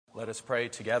Let us pray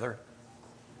together.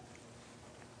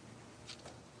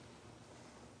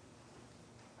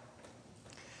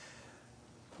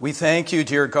 We thank you,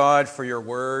 dear God, for your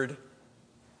word,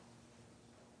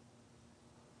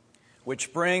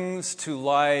 which brings to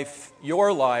life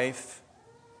your life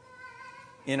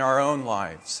in our own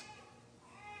lives,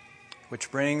 which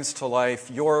brings to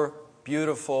life your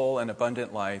beautiful and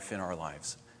abundant life in our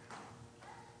lives.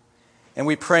 And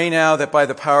we pray now that by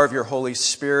the power of your Holy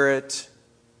Spirit,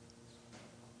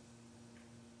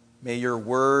 may your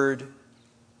word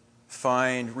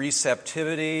find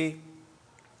receptivity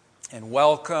and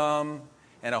welcome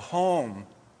and a home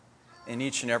in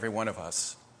each and every one of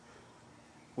us.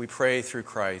 We pray through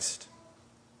Christ.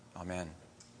 Amen.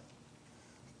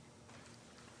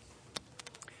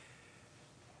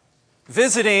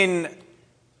 Visiting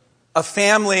a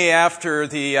family after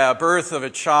the birth of a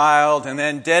child and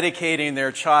then dedicating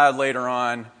their child later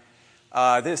on,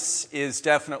 this is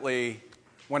definitely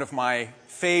one of my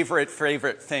favorite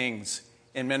things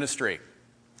in ministry.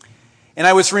 And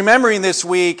I was remembering this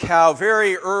week how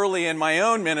very early in my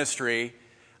own ministry,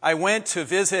 I went to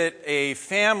visit a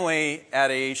family at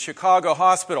a Chicago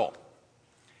hospital.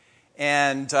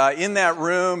 And in that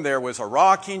room, there was a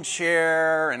rocking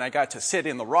chair, and I got to sit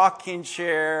in the rocking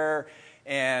chair,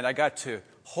 and I got to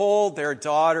hold their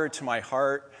daughter to my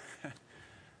heart.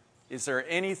 Is there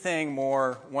anything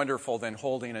more wonderful than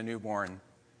holding a newborn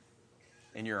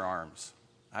in your arms?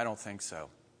 I don't think so.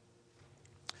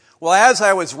 Well, as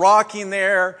I was rocking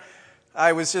there,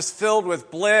 I was just filled with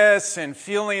bliss and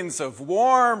feelings of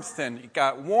warmth, and it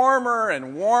got warmer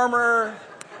and warmer,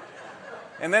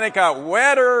 and then it got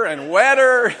wetter and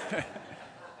wetter.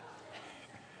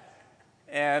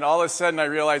 And all of a sudden I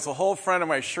realized the whole front of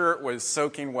my shirt was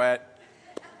soaking wet.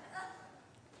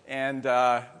 And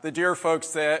the dear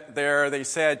folks there, they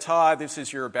said, "Todd, this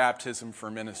is your baptism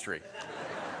for ministry."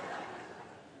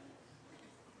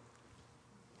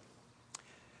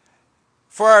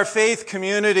 For our faith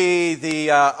community, the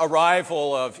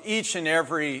arrival of each and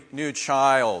every new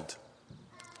child,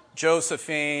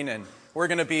 Josephine, and we're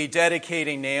going to be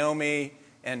dedicating Naomi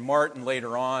and Martin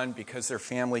later on because their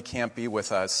family can't be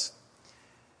with us.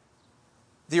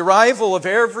 The arrival of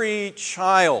every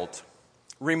child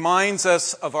reminds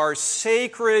us of our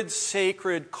sacred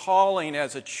calling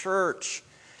as a church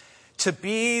to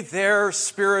be their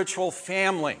spiritual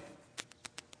family,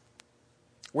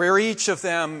 where each of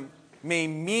them may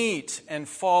meet and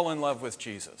fall in love with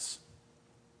Jesus,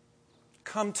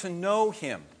 come to know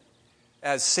him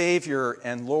as Savior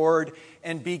and Lord,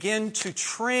 and begin to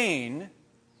train,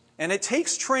 and it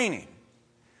takes training,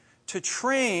 to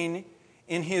train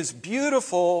in his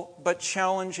beautiful but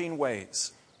challenging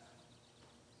ways.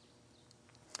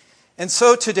 And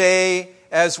so today,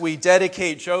 as we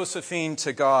dedicate Josephine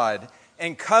to God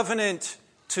and covenant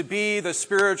to be the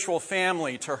spiritual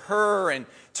family to her and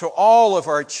to all of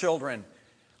our children,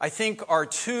 I think our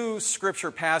two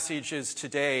scripture passages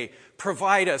today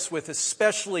provide us with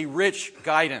especially rich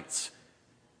guidance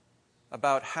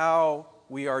about how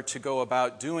we are to go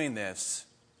about doing this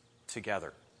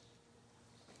together.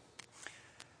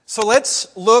 So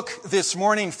let's look this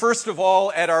morning, first of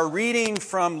all, at our reading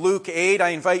from Luke 8. I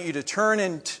invite you to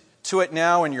turn to it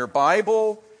now in your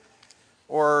Bible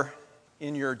or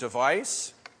in your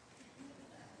device.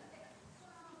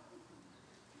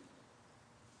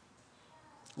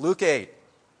 Luke 8.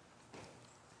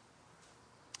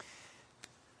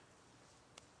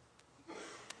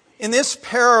 In this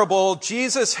parable,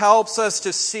 Jesus helps us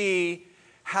to see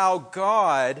how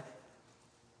God,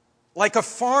 like a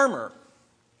farmer,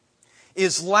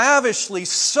 is lavishly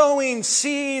sowing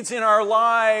seeds in our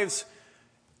lives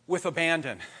with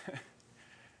abandon.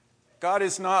 God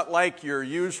is not like your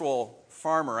usual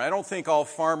farmer. I don't think all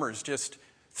farmers just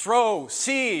throw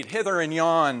seed hither and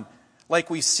yon like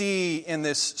we see in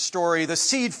this story. The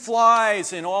seed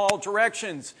flies in all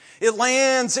directions. It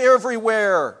lands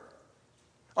everywhere,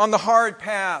 on the hard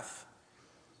path,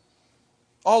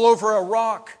 all over a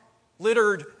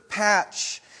rock-littered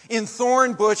patch, in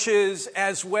thorn bushes,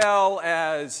 as well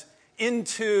as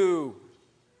into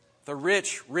the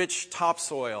rich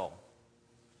topsoil,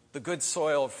 the good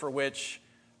soil for which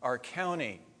our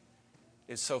county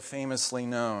is so famously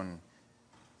known.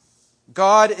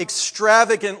 God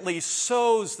extravagantly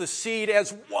sows the seed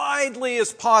as widely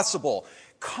as possible,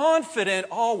 confident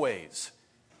always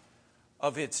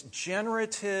of its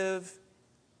generative,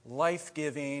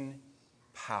 life-giving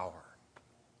power.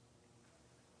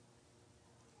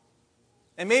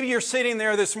 And maybe you're sitting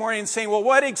there this morning saying, well,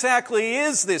 what exactly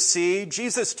is this seed?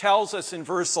 Jesus tells us in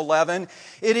verse 11,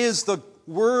 it is the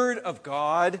Word of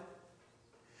God,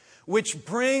 which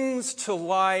brings to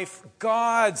life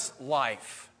God's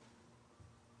life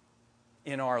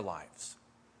in our lives.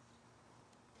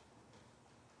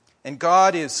 And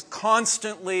God is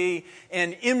constantly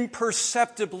and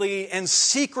imperceptibly and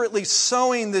secretly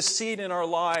sowing this seed in our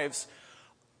lives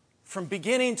from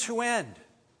beginning to end,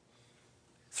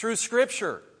 through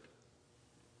Scripture,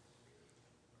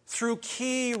 through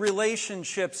key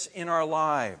relationships in our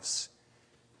lives,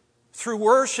 through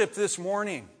worship this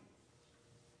morning,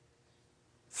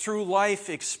 through life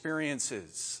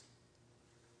experiences,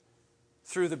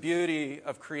 through the beauty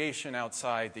of creation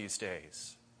outside these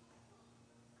days,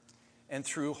 and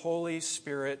through Holy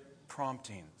Spirit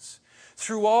promptings.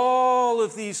 Through all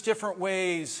of these different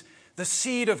ways, the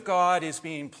seed of God is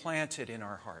being planted in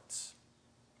our hearts.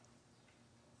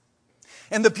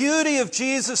 And the beauty of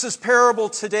Jesus' parable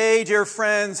today, dear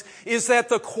friends, is that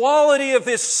the quality of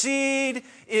this seed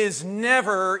is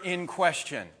never in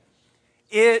question.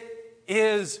 It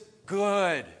is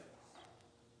good.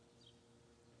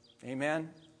 Amen?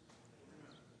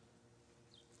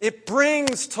 It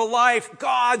brings to life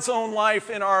God's own life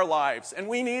in our lives, and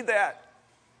we need that.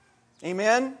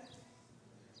 Amen?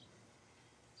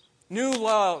 New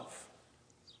love,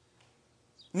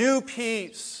 new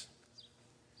peace,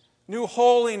 new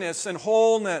holiness and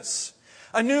wholeness,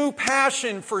 a new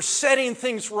passion for setting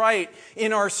things right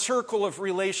in our circle of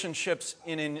relationships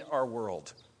and in our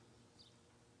world.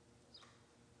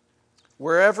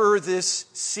 Wherever this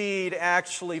seed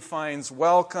actually finds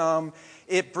welcome,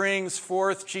 it brings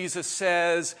forth, Jesus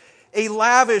says, a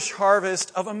lavish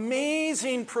harvest of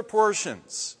amazing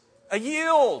proportions, a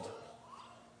yield,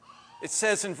 it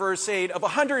says in verse 8, of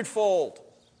 100-fold,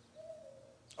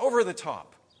 over the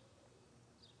top.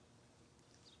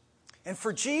 And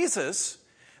for Jesus,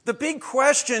 the big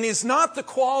question is not the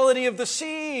quality of the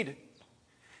seed.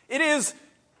 The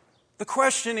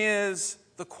question is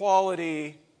the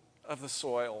quality of the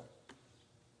soil.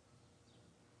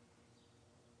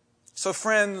 So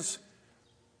friends,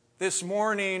 this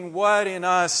morning, what in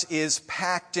us is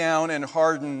packed down and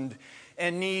hardened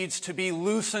and needs to be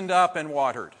loosened up and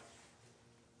watered?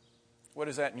 What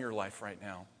is that in your life right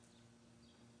now?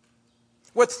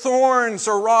 What thorns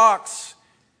or rocks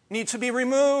need to be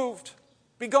removed?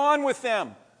 Be gone with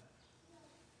them.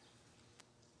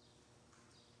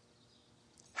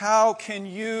 How can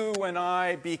you and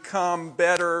I become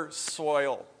better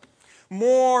soil,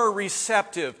 more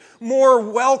receptive, more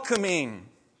welcoming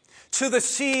to the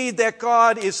seed that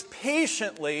God is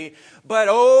patiently, but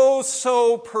oh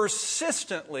so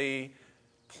persistently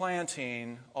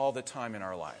planting all the time in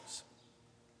our lives?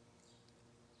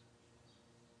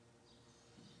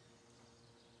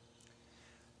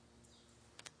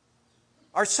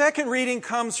 Our second reading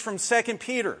comes from 2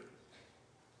 Peter,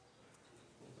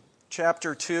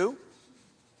 chapter 2,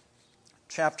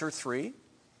 chapter 3.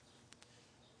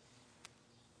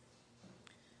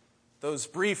 Those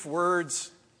brief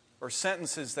words or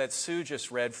sentences that Sue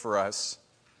just read for us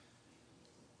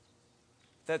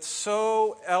that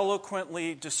so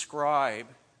eloquently describe,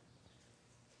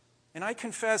 and I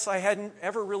confess I hadn't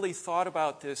ever really thought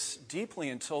about this deeply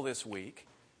until this week,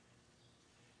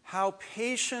 how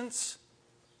patience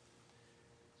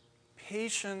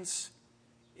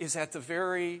is at the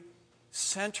very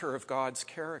center of God's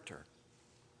character.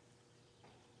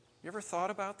 You ever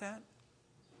thought about that?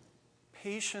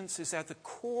 Patience is at the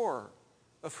core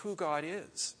of who God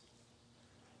is.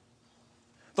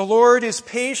 The Lord is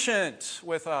patient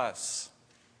with us,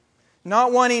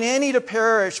 not wanting any to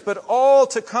perish, but all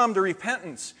to come to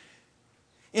repentance.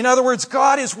 In other words,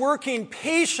 God is working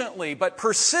patiently but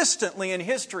persistently in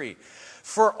history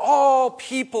for all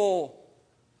people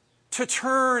to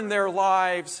turn their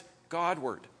lives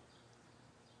Godward.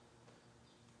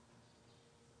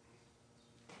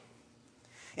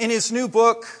 In his new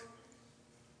book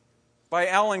by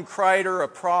Alan Kreider, a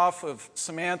prof of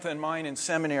Samantha and mine in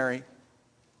seminary,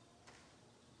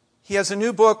 he has a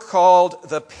new book called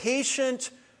The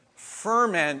Patient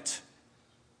Ferment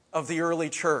of the Early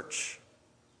Church.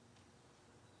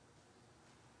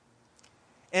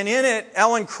 And in it,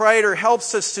 Alan Kreider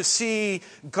helps us to see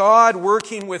God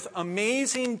working with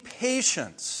amazing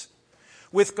patience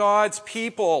with God's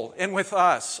people and with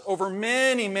us over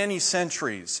many, many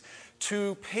centuries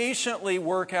to patiently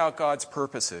work out God's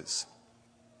purposes.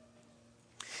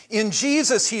 In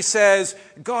Jesus, he says,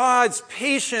 God's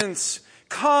patience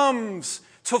comes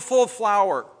to full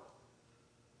flower,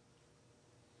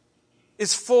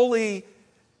 is fully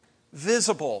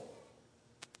visible.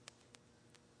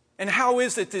 And how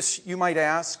is it this, you might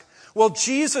ask? Well,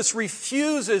 Jesus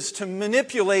refuses to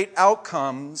manipulate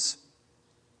outcomes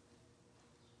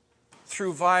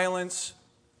through violence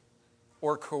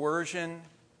or coercion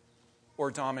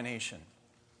or domination.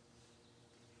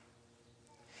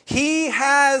 He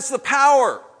has the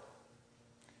power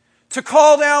to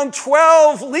call down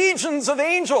 12 legions of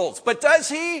angels. But does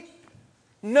he?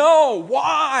 No.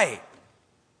 Why?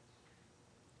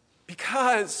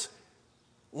 Because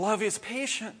love is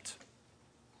patient.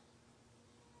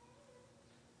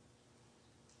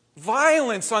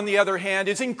 Violence, on the other hand,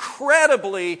 is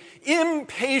incredibly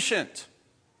impatient.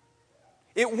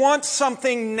 It wants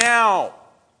something now.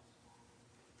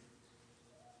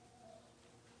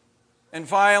 And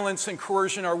violence and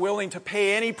coercion are willing to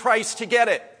pay any price to get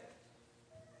it.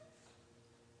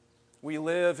 We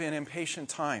live in impatient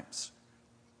times.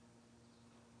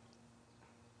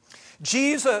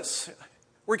 Jesus,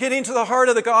 we're getting to the heart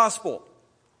of the gospel,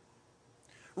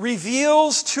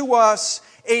 reveals to us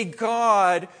a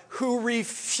God who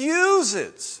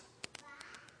refuses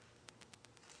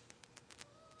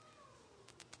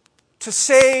to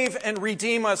save and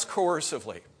redeem us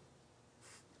coercively.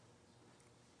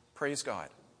 Praise God.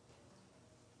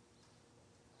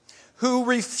 Who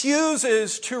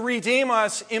refuses to redeem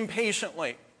us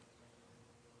impatiently.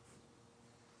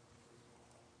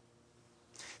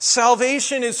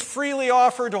 Salvation is freely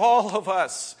offered to all of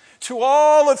us, to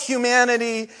all of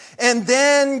humanity, and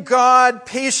then God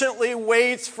patiently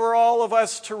waits for all of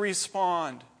us to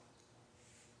respond.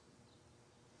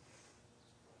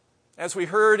 As we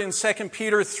heard in 2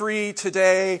 Peter 3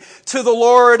 today, to the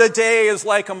Lord a day is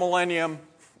like a millennium,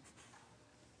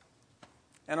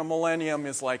 and a millennium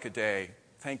is like a day.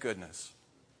 Thank goodness.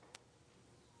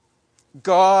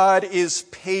 God is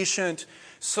patient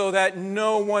so that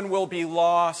no one will be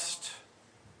lost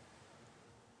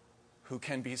who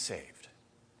can be saved.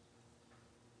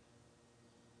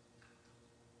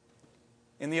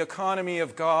 In the economy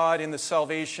of God, in the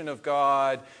salvation of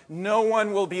God, no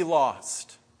one will be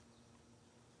lost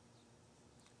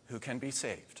who can be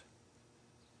saved.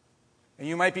 And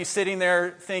you might be sitting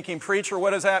there thinking, preacher,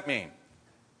 what does that mean?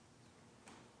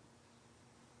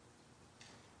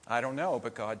 I don't know,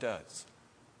 but God does.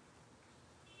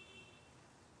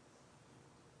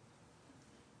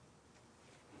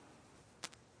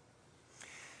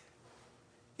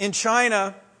 In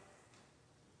China,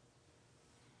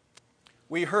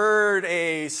 we heard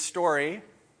a story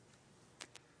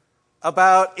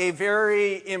about a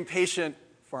very impatient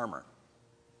farmer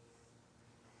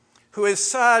who is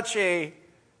such a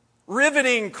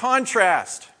riveting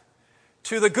contrast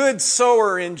to the good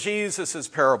sower in Jesus'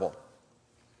 parable.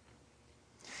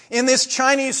 In this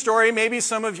Chinese story, maybe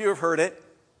some of you have heard it,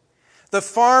 the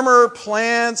farmer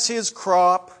plants his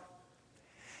crop,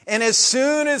 and as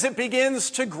soon as it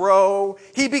begins to grow,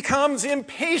 he becomes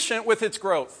impatient with its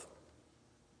growth.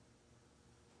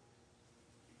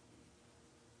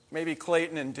 Maybe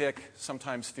Clayton and Dick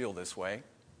sometimes feel this way,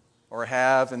 or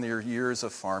have in their years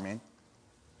of farming.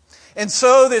 And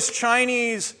so this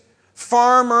Chinese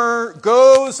farmer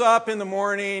goes up in the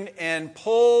morning and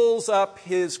pulls up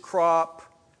his crop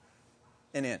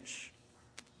an inch,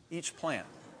 each plant.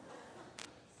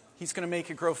 He's going to make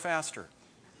it grow faster.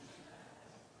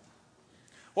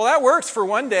 Well, that works for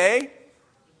one day.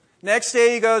 Next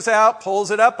day he goes out,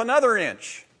 pulls it up another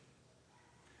inch.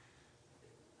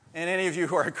 And any of you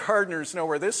who are gardeners know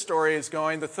where this story is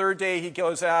going. The third day he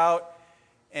goes out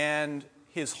and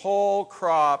his whole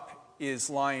crop is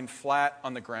lying flat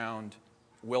on the ground,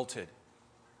 wilted.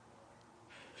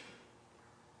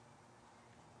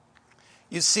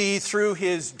 You see, through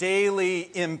his daily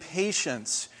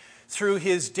impatience, through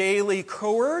his daily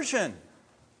coercion,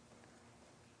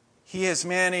 he has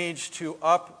managed to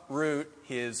uproot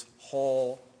his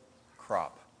whole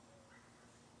crop.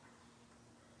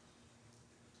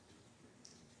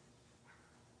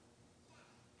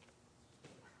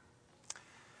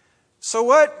 So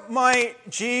what might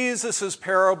Jesus'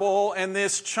 parable and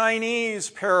this Chinese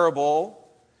parable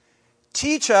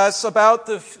teach us about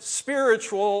the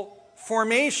spiritual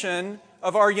formation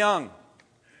of our young?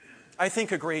 I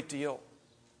think a great deal.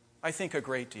 I think a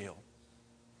great deal.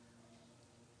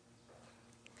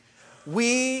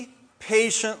 We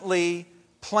patiently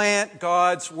plant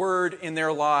God's word in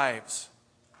their lives,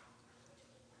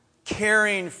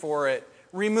 caring for it,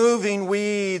 removing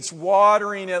weeds,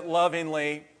 watering it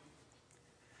lovingly.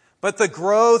 But the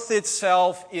growth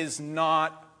itself is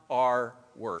not our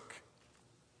work.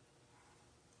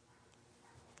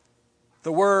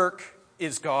 The work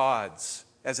is God's,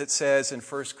 as it says in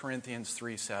 1 Corinthians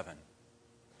 3:7.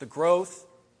 The growth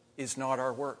is not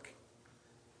our work.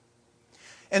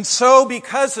 And so,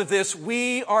 because of this,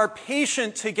 we are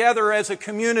patient together as a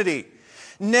community,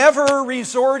 never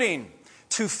resorting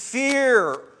to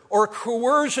fear or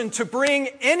coercion to bring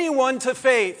anyone to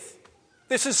faith.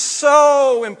 This is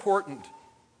so important.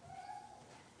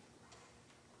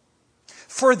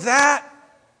 For that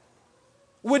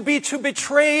would be to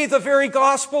betray the very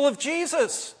gospel of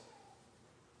Jesus.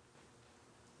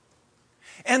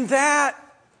 And that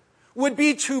would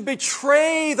be to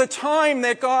betray the time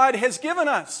that God has given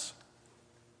us.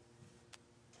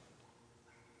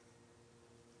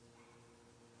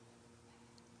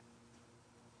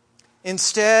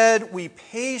 Instead, we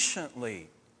patiently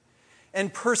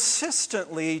and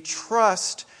persistently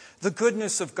trust the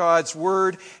goodness of God's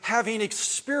Word, having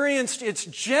experienced its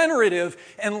generative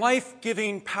and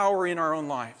life-giving power in our own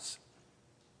lives.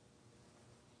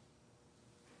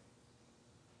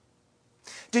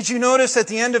 Did you notice at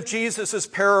the end of Jesus'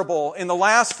 parable, in the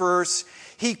last verse,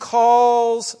 he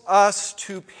calls us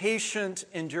to patient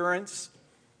endurance?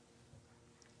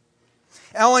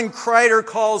 Alan Kreider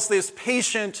calls this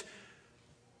patient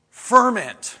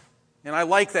ferment. And I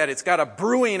like that. It's got a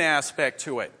brewing aspect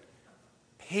to it.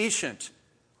 Patient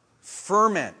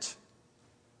ferment.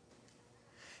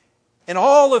 And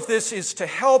all of this is to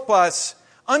help us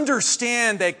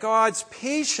understand that God's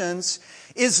patience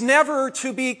is never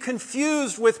to be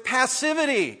confused with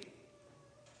passivity.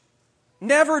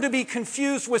 Never to be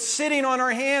confused with sitting on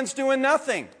our hands doing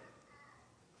nothing.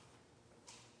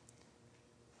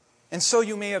 And so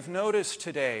you may have noticed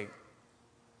today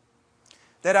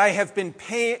that I have been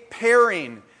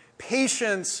pairing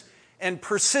patience and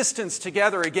persistence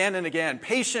together again and again.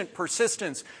 Patient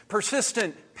persistence,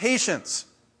 persistent patience.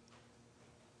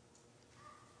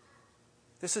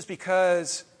 This is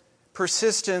because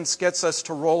persistence gets us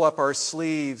to roll up our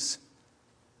sleeves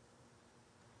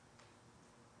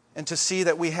and to see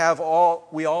that we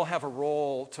all have a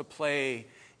role to play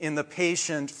in the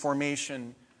patient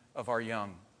formation of our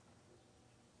young.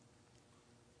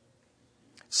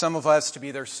 Some of us to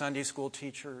be their Sunday school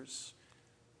teachers,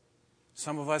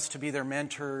 some of us to be their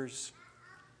mentors,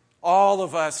 all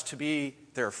of us to be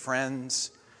their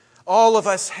friends. All of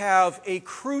us have a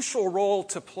crucial role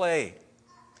to play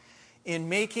in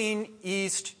making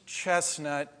East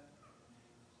Chestnut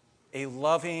a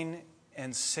loving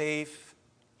and safe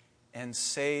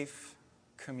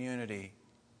community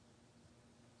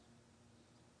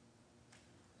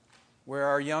where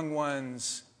our young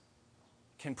ones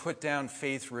can put down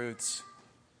faith roots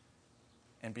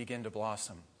and begin to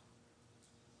blossom.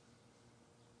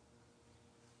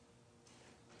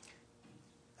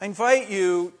 I invite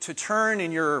you to turn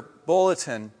in your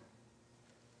bulletin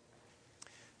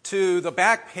to the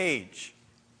back page.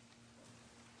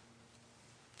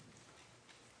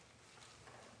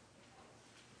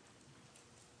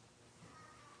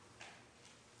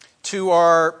 To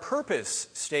our purpose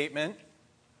statement.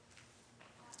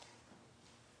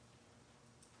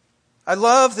 I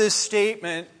love this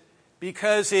statement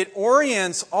because it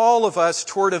orients all of us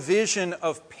toward a vision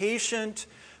of patient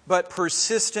but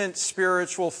persistent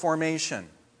spiritual formation.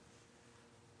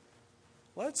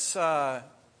 Let's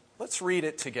read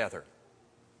it together.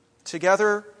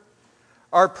 Together,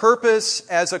 our purpose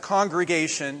as a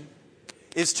congregation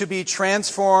is to be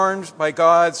transformed by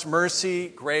God's mercy,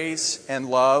 grace, and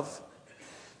love,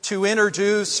 to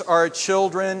introduce our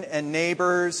children and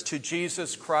neighbors to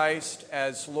Jesus Christ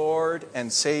as Lord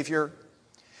and Savior,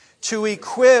 to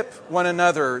equip one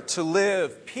another to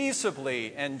live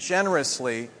peaceably and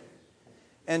generously,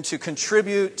 and to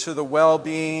contribute to the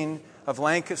well-being of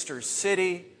Lancaster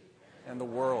City and the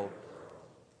world.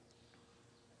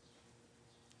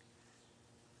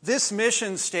 This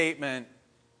mission statement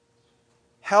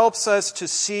helps us to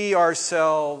see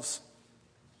ourselves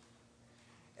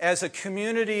as a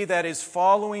community that is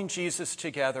following Jesus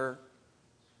together,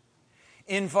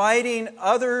 inviting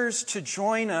others to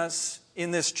join us in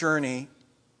this journey,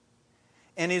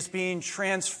 and is being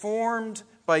transformed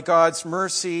by God's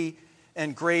mercy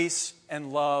and grace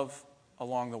and love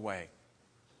along the way.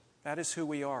 That is who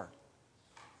we are.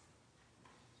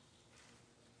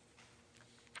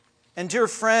 And dear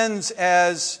friends,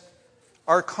 as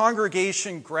our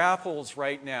congregation grapples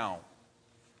right now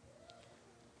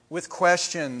with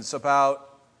questions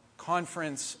about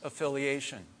conference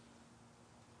affiliation,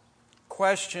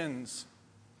 questions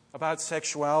about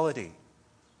sexuality,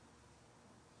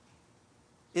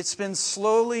 it's been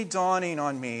slowly dawning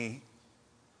on me.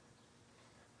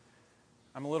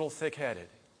 I'm a little thick-headed,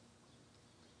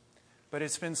 but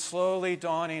it's been slowly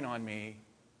dawning on me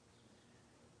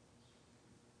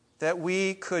that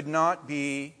we could not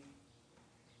be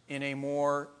in a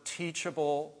more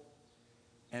teachable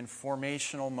and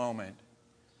formational moment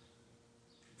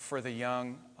for the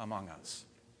young among us.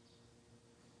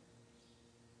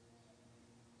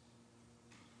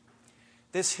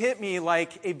 This hit me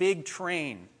like a big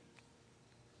train.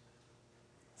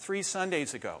 3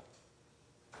 Sundays ago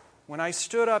when I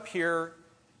stood up here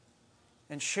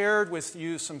and shared with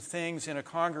you some things in a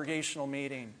congregational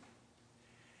meeting.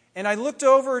 And I looked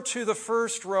over to the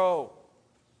first row.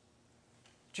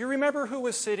 Do you remember who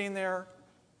was sitting there?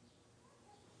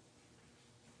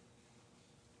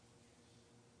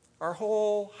 Our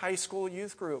whole high school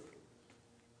youth group.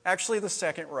 Actually, the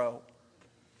second row.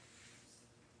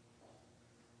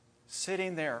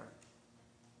 Sitting there,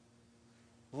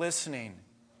 listening,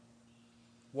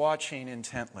 watching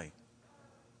intently.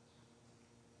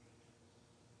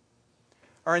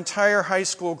 Our entire high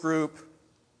school group,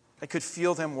 I could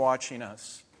feel them watching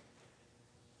us.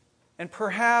 And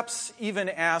perhaps even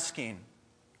asking,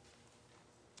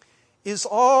 is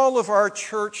all of our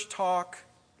church talk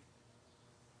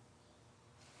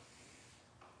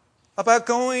about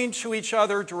going to each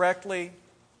other directly,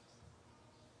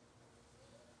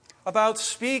 about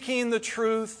speaking the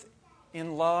truth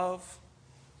in love,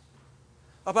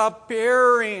 about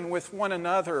bearing with one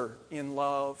another in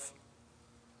love,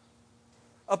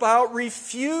 about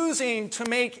refusing to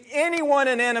make anyone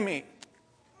an enemy?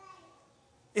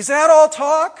 Is that all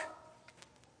talk?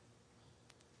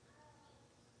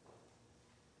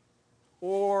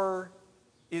 Or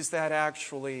is that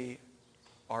actually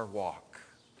our walk?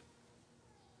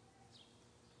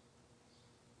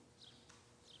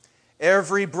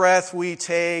 Every breath we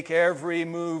take, every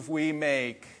move we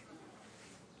make,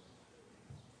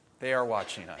 they are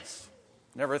watching us.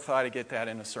 Never thought I'd get that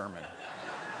in a sermon.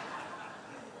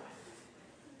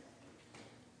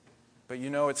 But you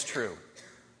know it's true.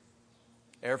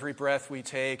 Every breath we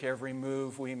take, every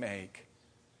move we make,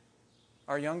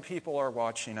 our young people are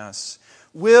watching us.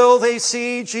 Will they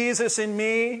see Jesus in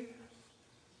me?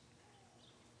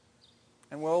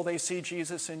 And will they see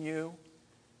Jesus in you?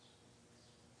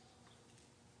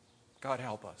 God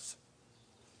help us.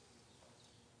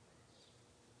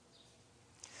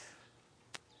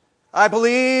 I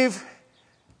believe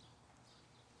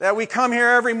that we come here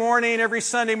every morning, every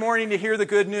Sunday morning to hear the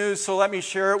good news, so let me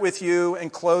share it with you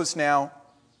and close now.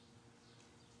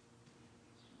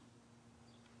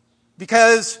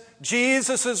 Because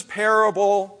Jesus'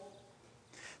 parable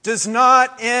does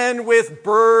not end with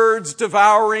birds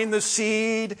devouring the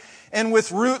seed and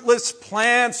with rootless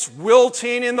plants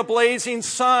wilting in the blazing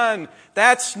sun.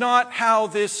 That's not how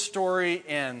this story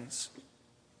ends.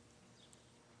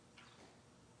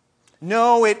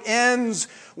 No, it ends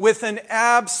with an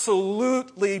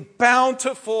absolutely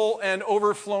bountiful and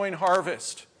overflowing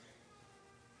harvest.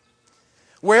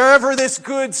 Wherever this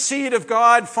good seed of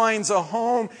God finds a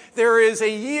home, there is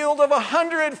a yield of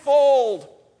 100-fold.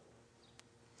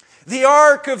 The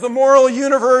arc of the moral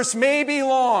universe may be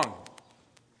long,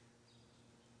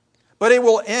 but it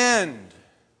will end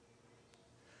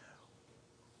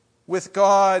with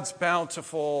God's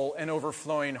bountiful and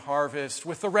overflowing harvest,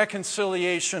 with the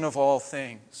reconciliation of all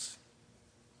things.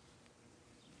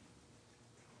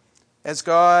 As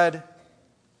God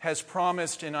has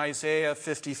promised in Isaiah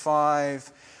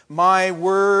 55, my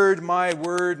word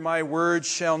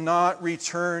shall not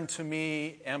return to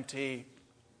me empty,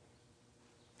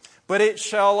 but it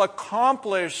shall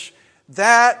accomplish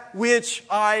that which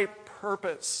I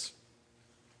purpose.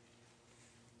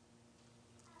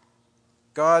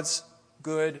 God's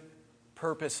good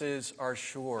purposes are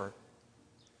sure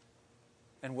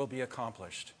and will be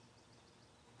accomplished.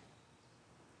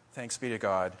 Thanks be to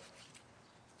God.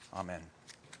 Amen.